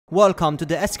Welcome to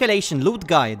the Escalation loot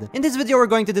guide. In this video we're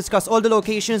going to discuss all the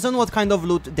locations and what kind of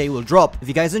loot they will drop. If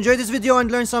you guys enjoyed this video and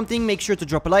learned something, make sure to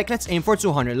drop a like. Let's aim for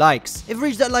 200 likes. If we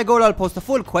reach that like goal, I'll post a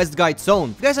full quest guide soon.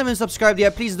 If you guys haven't subscribed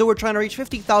yet, please do. We're trying to reach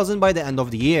 50,000 by the end of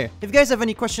the year. If you guys have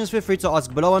any questions, feel free to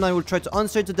ask below and I will try to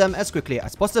answer to them as quickly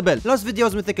as possible. Last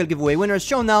video's mythical giveaway winners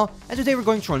shown now, and today we're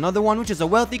going through another one, which is a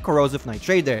wealthy corrosive night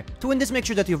trader. To win this, make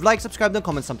sure that you've liked, subscribed and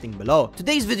comment something below.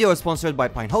 Today's video is sponsored by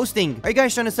Pine Hosting. Are you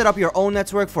guys trying to set up your own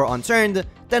network for Unturned?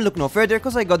 Then look no further,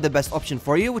 because I got the best option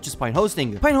for you, which is Pine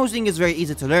Hosting. Pine Hosting is very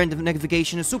easy to learn, the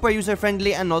navigation is super user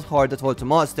friendly and not hard at all to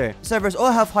master. The servers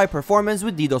all have high performance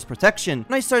with DDoS protection.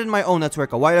 When I started my own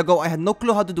network a while ago, I had no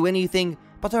clue how to do anything,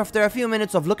 but after a few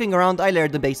minutes of looking around, I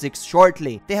learned the basics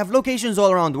shortly. They have locations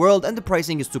all around the world and the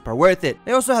pricing is super worth it.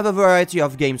 They also have a variety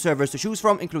of game servers to choose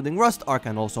from, including Rust, Ark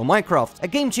and also Minecraft. A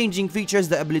game-changing feature is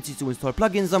the ability to install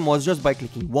plugins and mods just by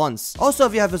clicking once. Also,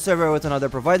 if you have a server with another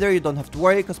provider, you don't have to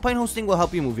worry because Pine Hosting will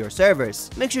help you move your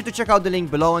servers. Make sure to check out the link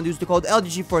below and use the code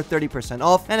LDG for 30%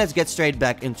 off, and let's get straight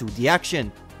back into the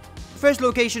action. First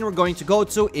location we're going to go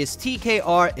to is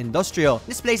TKR Industrial.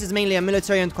 This place is mainly a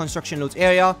military and construction loot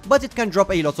area, but it can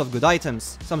drop a lot of good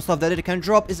items. Some stuff that it can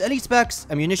drop is elite specs,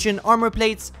 ammunition, armor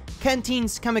plates,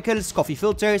 canteens, chemicals, coffee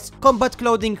filters, combat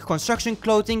clothing, construction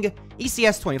clothing,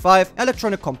 ECS-25,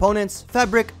 electronic components,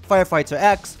 fabric, firefighter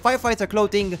axe, firefighter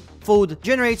clothing, food,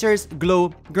 generators,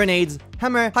 glue, grenades,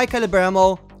 hammer, high caliber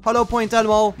ammo, hollow point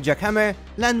ammo, jackhammer,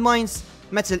 landmines,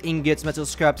 metal ingots, metal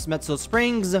scraps, metal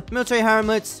springs, military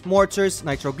helmets, mortars,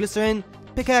 nitroglycerin,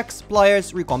 pickaxe,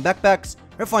 pliers, recon backpacks,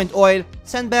 refined oil,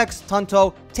 sandbags,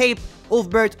 tanto, tape,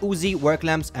 Ulfbert, Uzi, work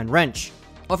lamps, and wrench.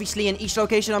 Obviously, in each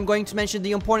location, I'm going to mention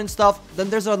the important stuff. Then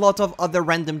there's a lot of other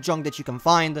random junk that you can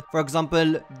find. For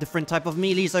example, different type of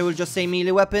melees, I will just say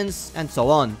melee weapons, and so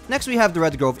on. Next, we have the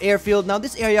Red Grove Airfield. Now,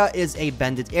 this area is a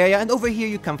bandit area, and over here,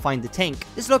 you can find the tank.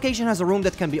 This location has a room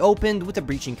that can be opened with a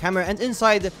breaching hammer, and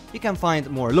inside, you can find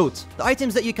more loot. The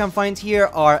items that you can find here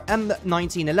are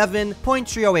M1911,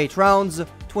 .308 rounds,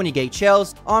 20 gauge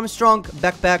shells, Armstrong,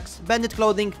 backpacks, bandit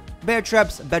clothing, bear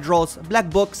traps, bedrolls, black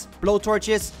books,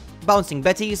 blowtorches, bouncing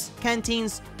betties,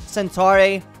 canteens,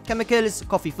 Centauri, chemicals,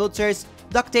 coffee filters,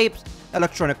 duct tape,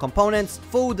 electronic components,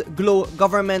 food, glue,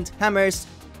 government, hammers,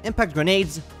 impact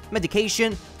grenades,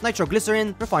 medication,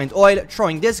 nitroglycerin, refined oil,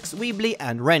 throwing discs, Weebly,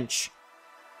 and wrench.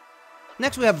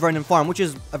 Next we have Vernon Farm, which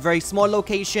is a very small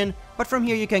location, but from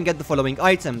here you can get the following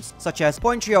items, such as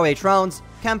 .308 rounds,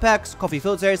 cam packs, coffee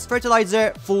filters,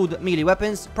 fertilizer, food, melee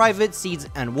weapons, private, seeds,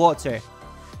 and water.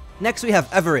 Next we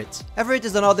have Everett. Everett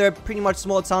is another pretty much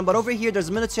small town, but over here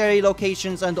there's military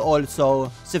locations and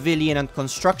also civilian and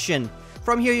construction.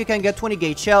 From here you can get 20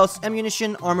 gauge shells,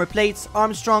 ammunition, armor plates,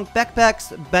 Armstrong,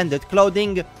 backpacks, bandit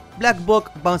clothing, black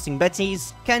book, bouncing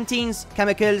betties, canteens,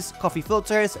 chemicals, coffee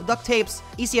filters, duct tapes,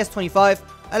 ECS-25,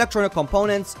 electronic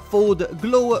components, food,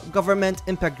 glue, government,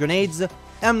 impact grenades,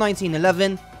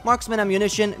 M1911, marksman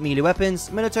ammunition, melee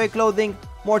weapons, military clothing,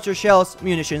 mortar shells,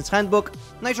 munitions handbook,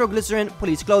 nitroglycerin,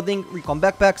 police clothing, recon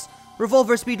backpacks,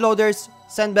 revolver speed loaders,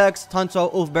 sandbags, tanto,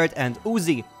 Ulfbert, and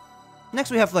Uzi. Next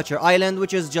we have Fletcher Island,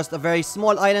 which is just a very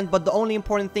small island, but the only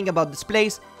important thing about this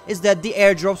place is that the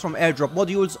airdrops from airdrop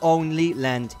modules only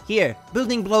land here.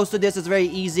 Building close to this is very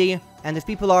easy, and if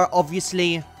people are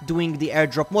obviously doing the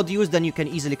airdrop modules, then you can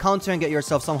easily counter and get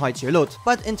yourself some high tier loot.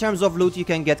 But in terms of loot, you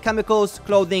can get chemicals,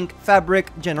 clothing, fabric,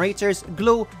 generators,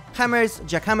 glue, hammers,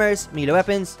 jackhammers, melee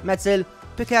weapons, metal,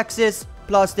 pickaxes,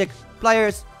 plastic,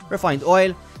 pliers, refined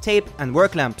oil, tape, and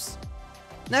work lamps.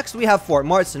 Next we have Fort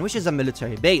Marston, which is a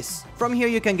military base. From here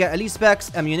you can get elite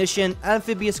specs, ammunition,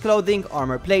 amphibious clothing,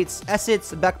 armor plates,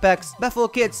 acids, backpacks, baffle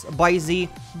kits, Bizy,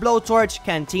 blowtorch,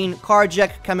 canteen,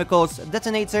 carjack, chemicals,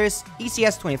 detonators,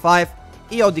 ECS-25,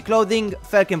 EOD clothing,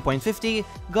 Falcon .50,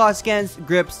 gas cans,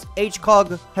 grips,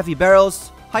 HCOG, heavy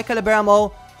barrels, high caliber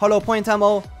ammo, hollow point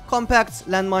ammo, compacts,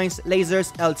 landmines,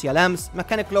 lasers, LTLMs,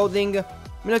 mechanic clothing,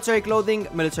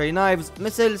 military knives,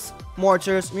 missiles,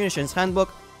 mortars, munitions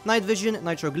handbook, night vision,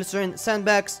 nitroglycerin,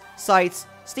 sandbags, sights,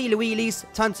 steel wheelies,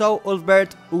 tanto,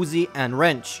 Ulfbert, Uzi, and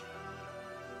wrench.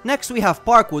 Next we have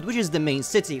Parkwood, which is the main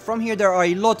city. From here there are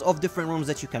a lot of different rooms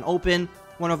that you can open.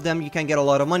 One of them you can get a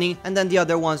lot of money, and then the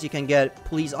other ones you can get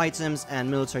police items and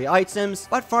military items.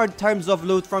 But for terms of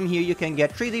loot, from here you can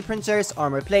get 3D printers,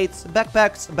 armor plates,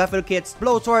 backpacks, baffle kits,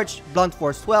 blowtorch, blunt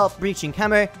force 12, breaching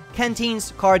hammer,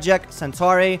 canteens, carjack,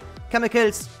 Centauri,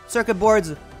 chemicals, circuit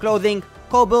boards, clothing,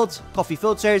 cobalt, coffee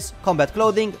filters, combat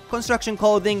clothing, construction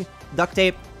clothing, duct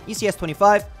tape,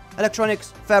 ECS-25,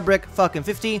 electronics, fabric, Falcon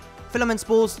 50, filament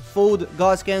spools, food,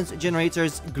 gas cans,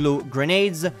 generators, glue,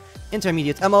 grenades,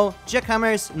 intermediate ammo,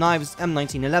 jackhammers, knives,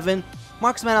 M1911,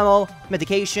 marksman ammo,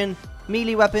 medication,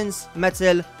 melee weapons,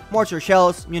 metal, mortar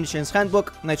shells, munitions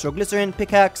handbook, nitroglycerin,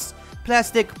 pickaxe,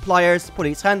 plastic, pliers,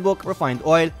 police handbook, refined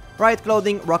oil, riot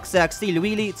clothing, rucksack, steel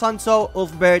wheelie, Tanso,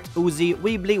 Ulfbert, Uzi,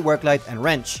 Weebly, worklight, and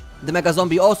wrench. The mega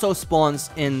zombie also spawns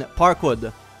in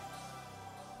Parkwood.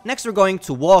 Next we're going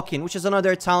to Walk-In, which is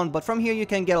another town, but from here you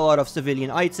can get a lot of civilian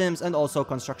items and also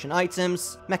construction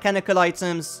items, mechanical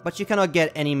items, but you cannot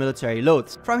get any military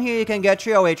loot. From here you can get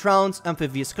 308 rounds,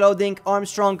 amphibious clothing,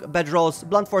 Armstrong, bedrolls,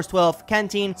 blunt force 12,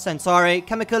 canteen, Sensare,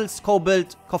 chemicals,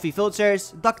 cobalt, coffee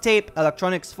filters, duct tape,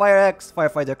 electronics, fire axe,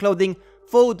 firefighter clothing,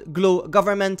 food, glue,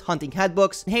 government, hunting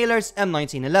handbooks, inhalers,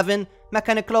 M1911,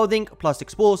 mechanic clothing,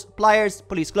 plastic spools, pliers,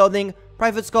 police clothing,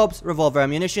 private scopes, revolver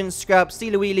ammunition, scrap,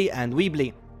 steel wheelie, and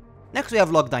Weebly. Next we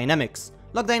have Log Dynamics.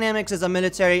 Log Dynamics is a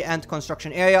military and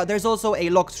construction area. There's also a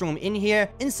locked room in here.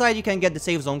 Inside you can get the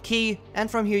safe zone key, and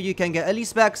from here you can get elite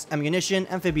specs, ammunition,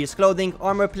 amphibious clothing,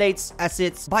 armor plates,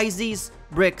 assets, byzies,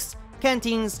 bricks,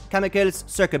 canteens, chemicals,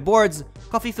 circuit boards,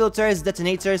 coffee filters,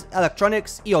 detonators,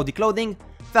 electronics, EOD clothing,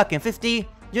 Falcon 50,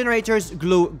 generators,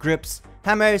 glue, grips,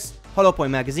 hammers, hollow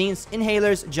point magazines,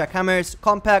 inhalers, jackhammers,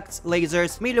 compacts,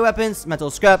 lasers, melee weapons,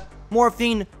 metal scrap,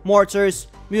 morphine, mortars,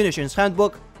 munitions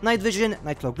handbook, night vision,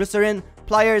 nitroglycerin,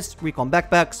 pliers, recon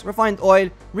backpacks, refined oil,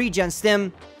 regen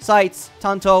stim, sights,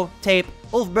 Tanto, tape,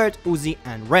 Ulfbert, Uzi,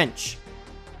 and wrench.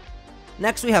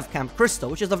 Next we have Camp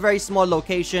Crystal, which is a very small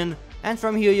location, and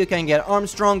from here you can get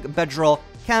Armstrong, bedroll,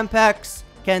 camp packs,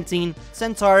 canteen,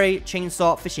 Centauri,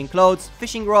 chainsaw, fishing clothes,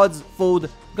 fishing rods, food,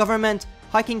 government,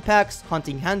 hiking packs,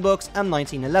 hunting handbooks,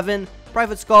 M1911,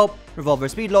 private scope, revolver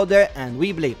speedloader, and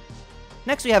Weebly.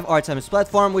 Next we have Artemis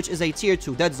Platform, which is a tier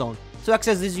 2 dead zone. To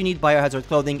access this you need biohazard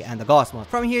clothing and a gas mask.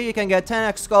 From here you can get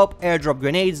 10x scope, airdrop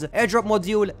grenades, airdrop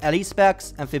module, LE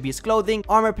specs, amphibious clothing,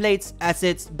 armor plates,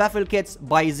 assets, baffle kits,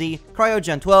 Byzi,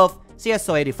 cryogen 12,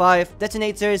 CSO 85,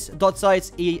 detonators, dot sights,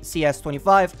 ECS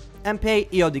 25, MP,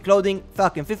 EOD clothing,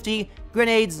 Falcon 50,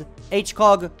 grenades,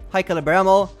 HCOG, high caliber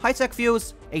ammo, high-tech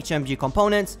fuse, HMG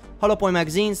components, hollow point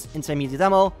magazines, intermediate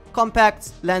ammo,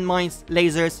 compacts, landmines,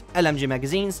 lasers, LMG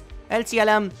magazines,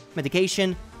 LTLM,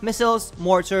 medication, missiles,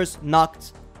 mortars,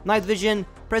 knocked, night vision,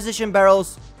 precision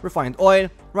barrels, refined oil,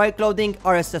 riot clothing,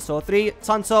 RSS-03,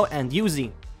 Tanso, and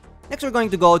Uzi. Next we're going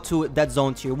to go to Dead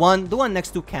Zone Tier 1, the one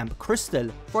next to Camp Crystal.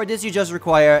 For this you just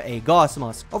require a gas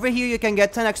mask. Over here you can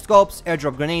get 10x scopes,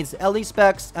 airdrop grenades, LE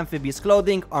specs, amphibious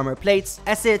clothing, armor plates,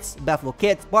 assets, baffle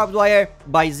kit, barbed wire,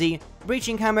 Byzi,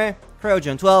 breaching hammer,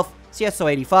 cryogen 12, CSO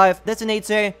 85,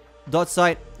 detonator, dot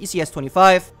sight, ECS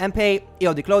 25, MP,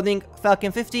 EOD clothing,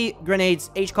 Falcon 50, grenades,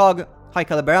 HCOG, high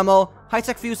caliber ammo,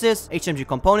 high-tech fuses, HMG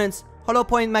components, hollow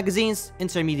point magazines,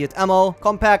 intermediate ammo,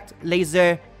 compact,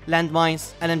 laser,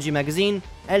 landmines, LMG magazine,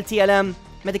 LTLM,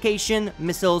 medication,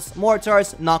 missiles,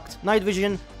 mortars, knocked, night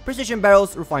vision, precision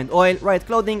barrels, refined oil, riot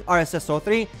clothing,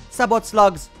 RSS-03, sabot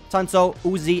slugs, Tanso,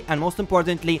 Uzi, and most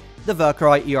importantly, the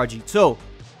Valkyrie ERG-2.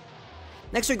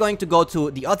 Next we're going to go to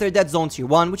the other Dead Zone Tier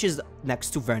 1, which is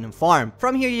next to Vernon Farm.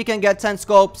 From here you can get 10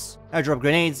 scopes, airdrop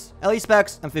grenades, LE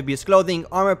specs, amphibious clothing,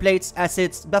 armor plates,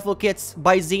 assets, baffle kits,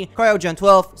 Byzi, cryogen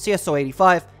 12, CSO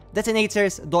 85,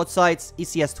 detonators, dot sights,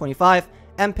 ECS 25,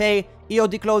 MP,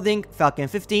 EOD clothing, Falcon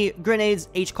 50, grenades,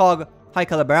 HCOG, high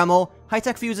caliber ammo,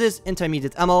 high-tech fuses,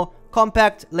 intermediate ammo,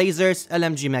 compact, lasers,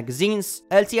 LMG magazines,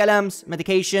 LTLMs,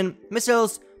 medication,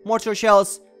 missiles, mortar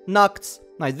shells, knocked,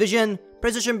 night vision,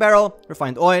 precision barrel,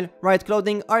 refined oil, riot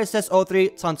clothing,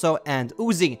 RSS-03, Tanso, and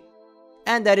Uzi.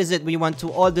 And that is it. We went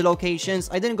to all the locations.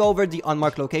 I didn't go over the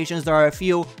unmarked locations. There are a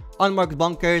few unmarked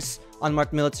bunkers,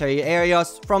 unmarked military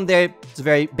areas. From there, it's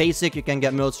very basic. You can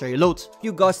get military loot.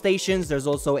 Few gas stations. There's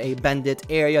also a bandit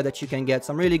area that you can get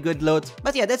some really good loot.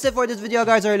 But yeah, that's it for this video,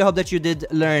 guys. I really hope that you did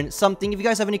learn something. If you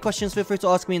guys have any questions, feel free to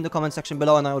ask me in the comment section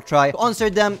below, and I will try to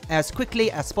answer them as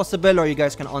quickly as possible, or you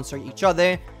guys can answer each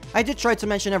other. I did try to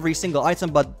mention every single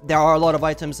item, but there are a lot of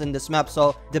items in this map,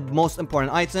 so the most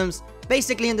important items.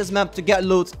 Basically, in this map, to get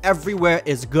loot, everywhere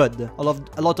is good. A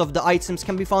lot of the items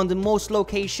can be found in most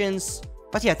locations.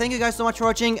 But yeah, thank you guys so much for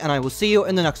watching, and I will see you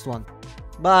in the next one.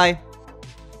 Bye!